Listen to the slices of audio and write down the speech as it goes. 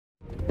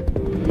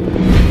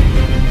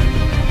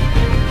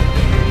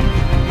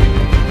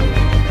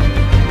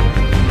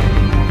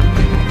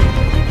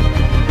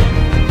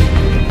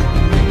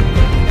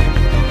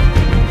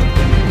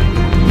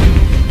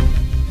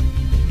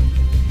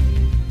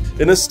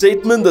In a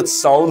statement that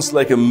sounds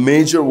like a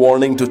major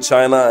warning to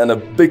China and a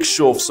big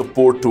show of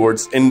support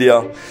towards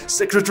India,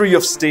 Secretary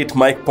of State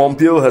Mike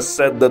Pompeo has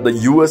said that the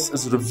US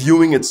is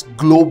reviewing its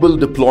global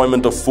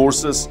deployment of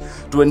forces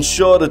to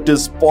ensure it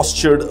is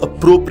postured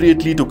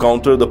appropriately to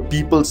counter the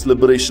People's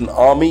Liberation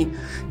Army,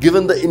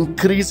 given the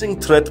increasing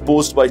threat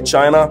posed by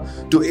China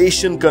to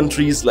Asian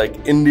countries like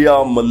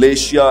India,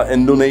 Malaysia,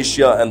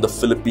 Indonesia, and the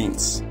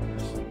Philippines.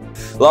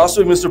 Last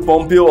week, Mr.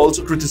 Pompeo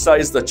also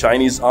criticized the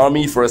Chinese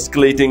army for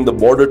escalating the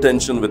border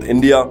tension with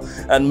India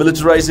and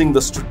militarizing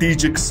the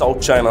strategic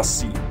South China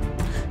Sea.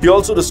 He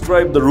also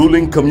described the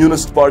ruling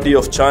Communist Party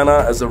of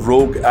China as a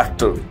rogue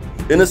actor.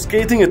 In a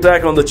scathing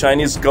attack on the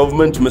Chinese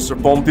government,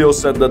 Mr. Pompeo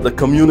said that the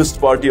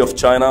Communist Party of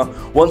China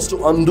wants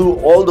to undo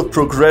all the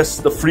progress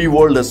the free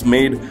world has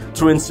made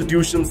through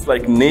institutions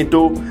like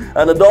NATO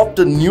and adopt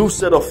a new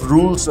set of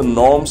rules and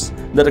norms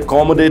that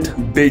accommodate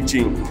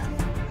Beijing.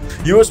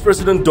 US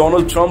President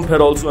Donald Trump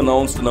had also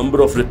announced a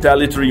number of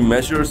retaliatory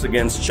measures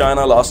against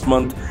China last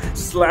month,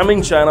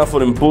 slamming China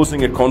for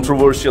imposing a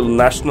controversial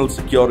national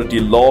security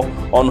law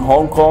on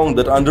Hong Kong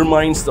that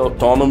undermines the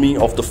autonomy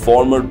of the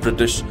former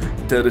British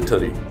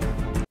territory.